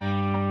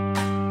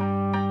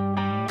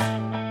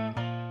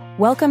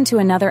Welcome to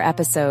another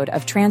episode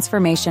of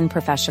Transformation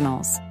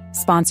Professionals,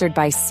 sponsored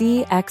by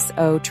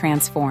CXO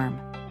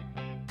Transform.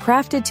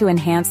 Crafted to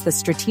enhance the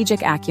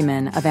strategic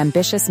acumen of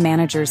ambitious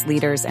managers,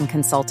 leaders, and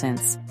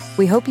consultants,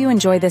 we hope you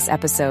enjoy this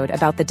episode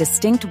about the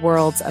distinct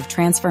worlds of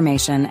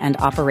transformation and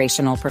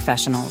operational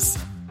professionals.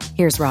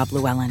 Here's Rob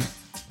Llewellyn.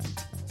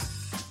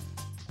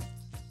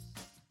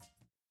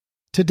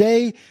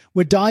 Today,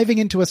 we're diving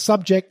into a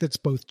subject that's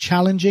both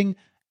challenging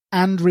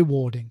and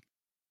rewarding: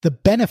 the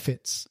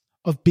benefits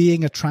of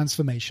being a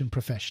transformation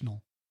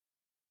professional.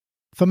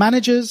 For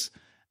managers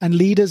and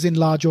leaders in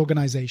large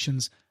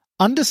organizations,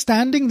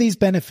 understanding these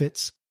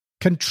benefits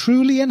can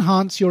truly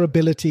enhance your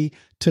ability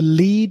to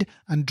lead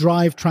and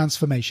drive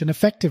transformation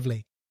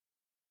effectively.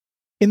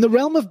 In the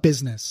realm of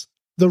business,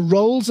 the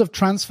roles of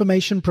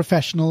transformation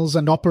professionals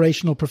and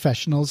operational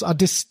professionals are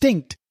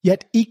distinct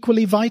yet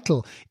equally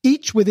vital,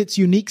 each with its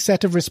unique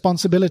set of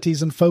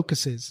responsibilities and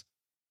focuses.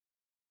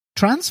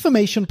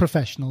 Transformation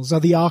professionals are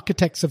the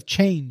architects of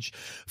change,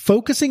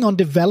 focusing on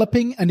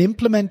developing and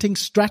implementing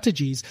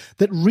strategies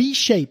that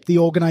reshape the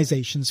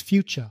organization's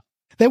future.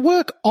 Their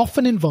work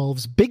often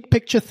involves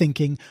big-picture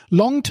thinking,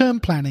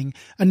 long-term planning,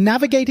 and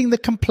navigating the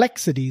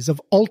complexities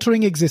of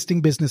altering existing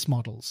business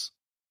models.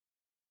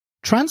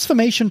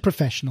 Transformation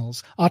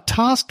professionals are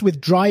tasked with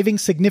driving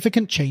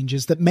significant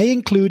changes that may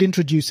include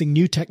introducing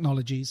new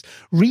technologies,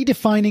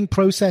 redefining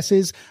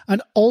processes,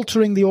 and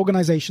altering the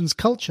organization's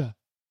culture.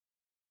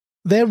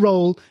 Their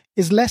role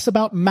is less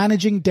about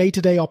managing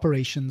day-to-day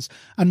operations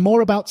and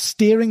more about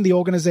steering the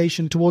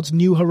organization towards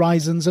new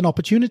horizons and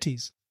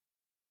opportunities.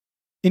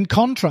 In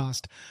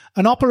contrast,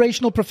 an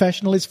operational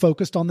professional is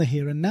focused on the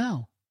here and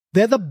now.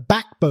 They're the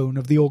backbone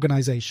of the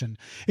organization,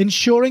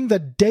 ensuring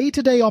that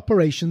day-to-day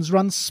operations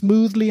run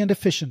smoothly and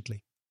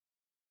efficiently.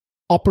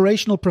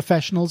 Operational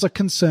professionals are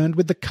concerned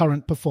with the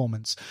current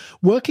performance,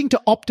 working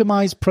to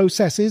optimize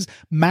processes,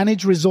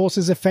 manage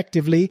resources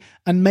effectively,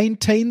 and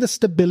maintain the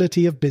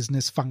stability of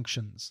business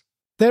functions.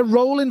 Their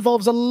role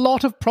involves a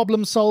lot of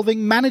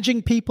problem-solving,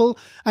 managing people,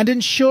 and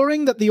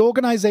ensuring that the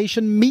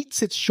organization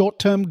meets its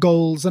short-term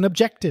goals and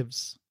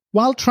objectives.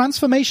 While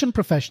transformation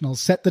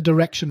professionals set the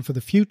direction for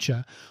the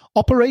future,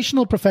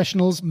 operational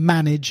professionals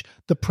manage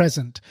the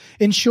present,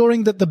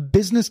 ensuring that the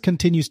business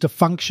continues to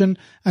function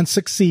and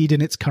succeed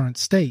in its current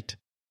state.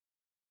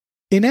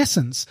 In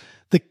essence,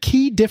 the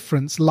key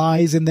difference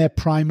lies in their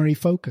primary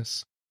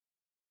focus.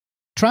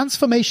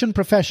 Transformation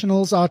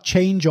professionals are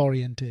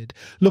change-oriented,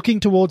 looking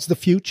towards the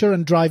future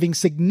and driving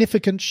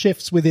significant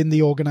shifts within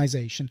the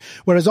organization,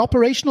 whereas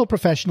operational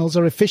professionals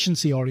are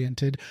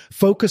efficiency-oriented,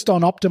 focused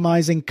on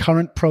optimizing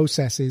current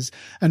processes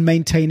and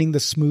maintaining the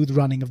smooth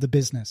running of the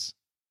business.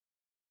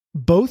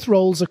 Both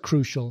roles are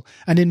crucial,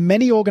 and in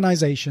many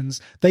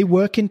organizations, they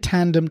work in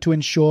tandem to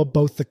ensure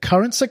both the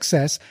current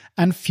success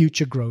and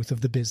future growth of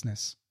the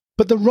business.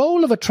 But the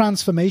role of a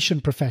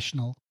transformation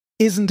professional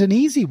isn't an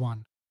easy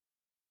one.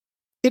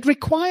 It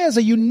requires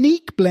a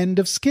unique blend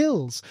of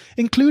skills,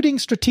 including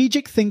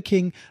strategic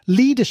thinking,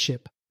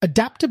 leadership,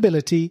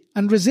 adaptability,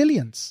 and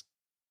resilience.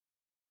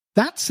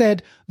 That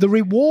said, the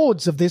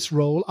rewards of this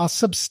role are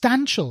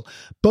substantial,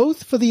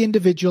 both for the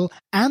individual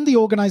and the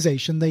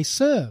organization they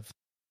serve.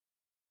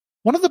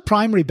 One of the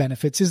primary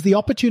benefits is the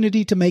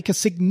opportunity to make a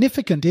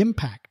significant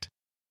impact.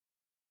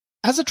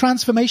 As a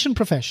transformation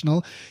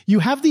professional, you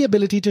have the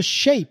ability to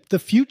shape the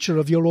future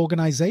of your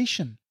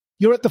organization.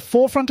 You're at the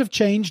forefront of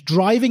change,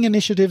 driving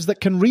initiatives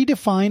that can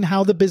redefine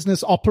how the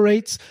business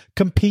operates,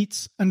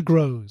 competes, and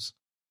grows.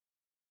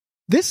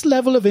 This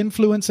level of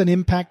influence and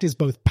impact is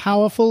both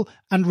powerful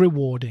and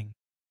rewarding.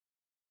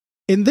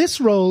 In this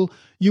role,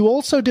 you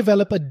also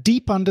develop a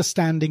deep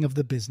understanding of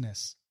the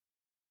business.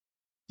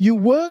 You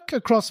work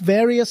across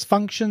various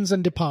functions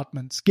and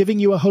departments, giving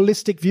you a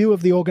holistic view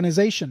of the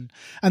organization,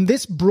 and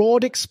this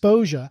broad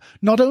exposure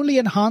not only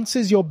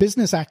enhances your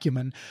business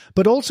acumen,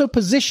 but also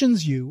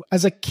positions you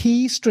as a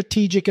key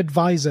strategic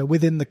advisor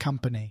within the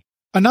company.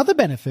 Another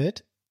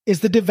benefit is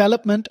the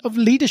development of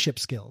leadership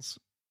skills.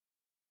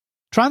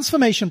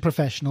 Transformation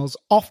professionals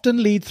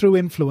often lead through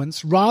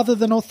influence rather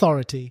than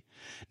authority,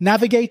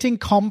 navigating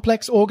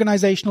complex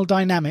organizational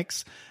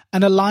dynamics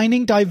and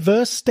aligning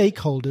diverse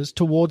stakeholders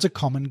towards a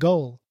common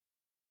goal.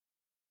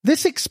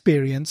 This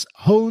experience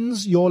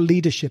hones your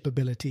leadership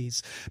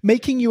abilities,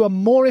 making you a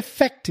more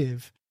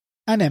effective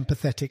and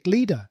empathetic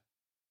leader.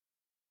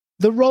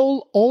 The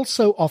role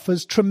also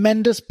offers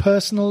tremendous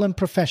personal and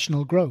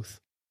professional growth.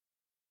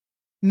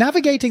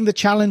 Navigating the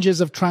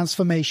challenges of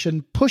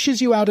transformation pushes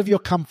you out of your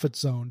comfort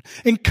zone,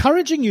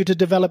 encouraging you to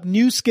develop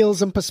new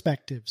skills and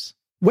perspectives.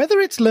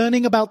 Whether it's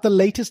learning about the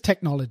latest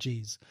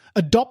technologies,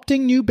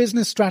 adopting new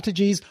business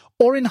strategies,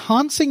 or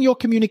enhancing your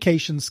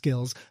communication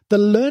skills, the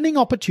learning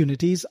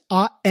opportunities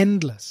are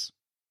endless.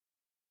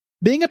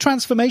 Being a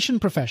transformation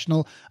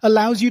professional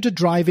allows you to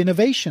drive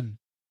innovation.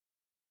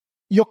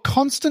 You're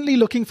constantly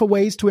looking for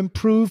ways to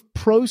improve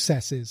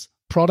processes,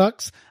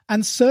 products,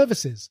 and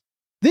services.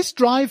 This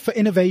drive for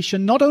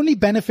innovation not only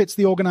benefits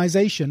the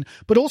organization,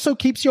 but also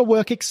keeps your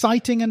work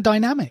exciting and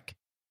dynamic.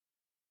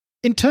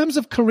 In terms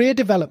of career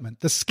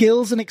development, the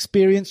skills and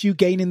experience you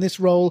gain in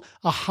this role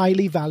are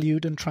highly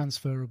valued and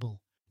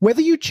transferable.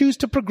 Whether you choose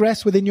to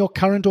progress within your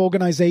current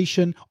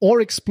organization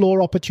or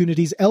explore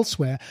opportunities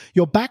elsewhere,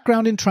 your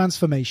background in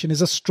transformation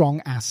is a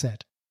strong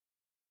asset.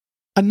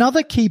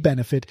 Another key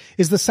benefit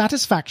is the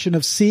satisfaction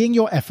of seeing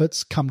your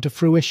efforts come to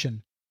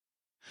fruition.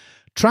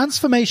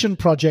 Transformation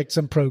projects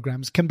and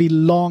programs can be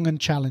long and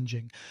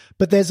challenging,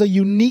 but there's a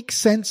unique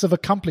sense of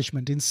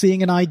accomplishment in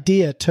seeing an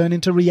idea turn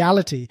into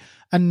reality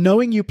and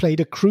knowing you played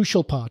a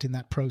crucial part in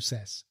that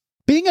process.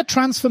 Being a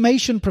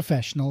transformation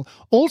professional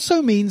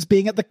also means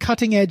being at the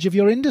cutting edge of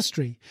your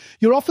industry.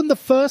 You're often the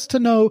first to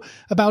know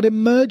about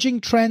emerging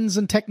trends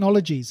and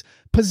technologies,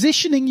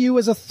 positioning you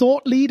as a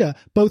thought leader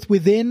both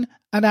within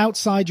and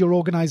outside your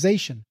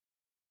organization.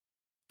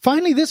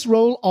 Finally, this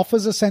role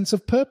offers a sense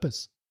of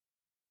purpose.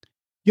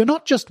 You're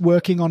not just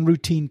working on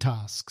routine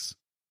tasks.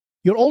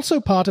 You're also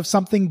part of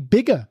something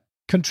bigger,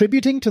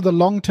 contributing to the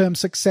long-term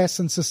success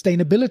and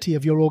sustainability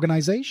of your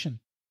organization.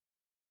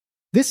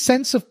 This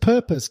sense of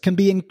purpose can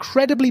be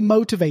incredibly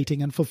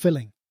motivating and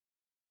fulfilling.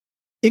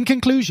 In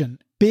conclusion,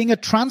 being a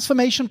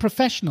transformation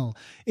professional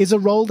is a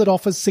role that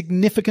offers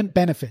significant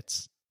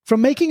benefits.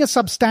 From making a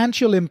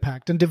substantial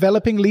impact and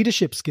developing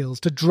leadership skills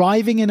to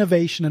driving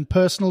innovation and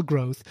personal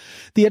growth,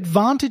 the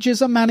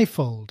advantages are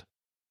manifold.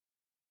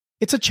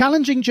 It's a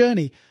challenging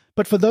journey,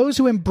 but for those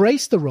who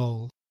embrace the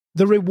role,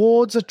 the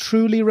rewards are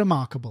truly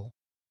remarkable.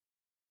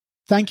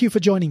 Thank you for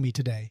joining me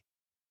today.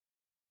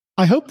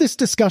 I hope this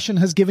discussion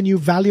has given you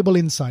valuable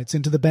insights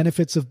into the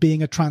benefits of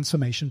being a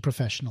transformation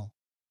professional.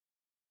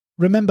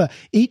 Remember,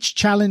 each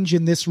challenge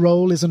in this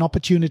role is an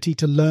opportunity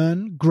to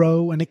learn,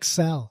 grow, and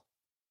excel.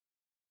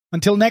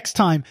 Until next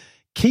time,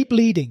 keep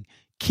leading,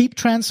 keep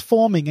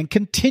transforming, and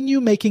continue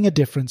making a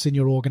difference in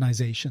your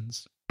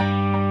organizations.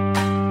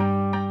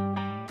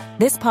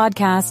 This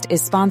podcast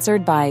is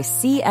sponsored by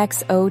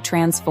CXO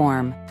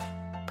Transform,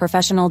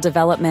 professional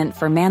development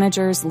for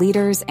managers,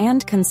 leaders,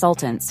 and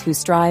consultants who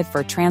strive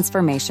for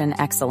transformation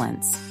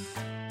excellence.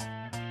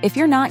 If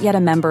you're not yet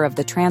a member of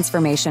the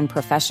Transformation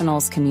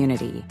Professionals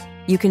community,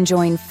 you can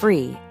join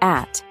free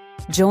at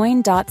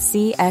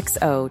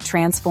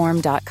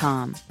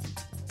join.cxotransform.com.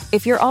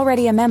 If you're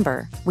already a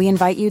member, we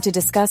invite you to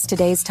discuss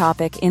today's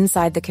topic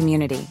inside the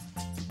community.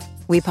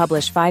 We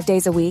publish 5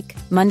 days a week,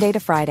 Monday to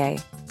Friday,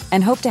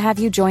 and hope to have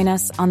you join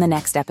us on the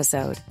next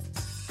episode.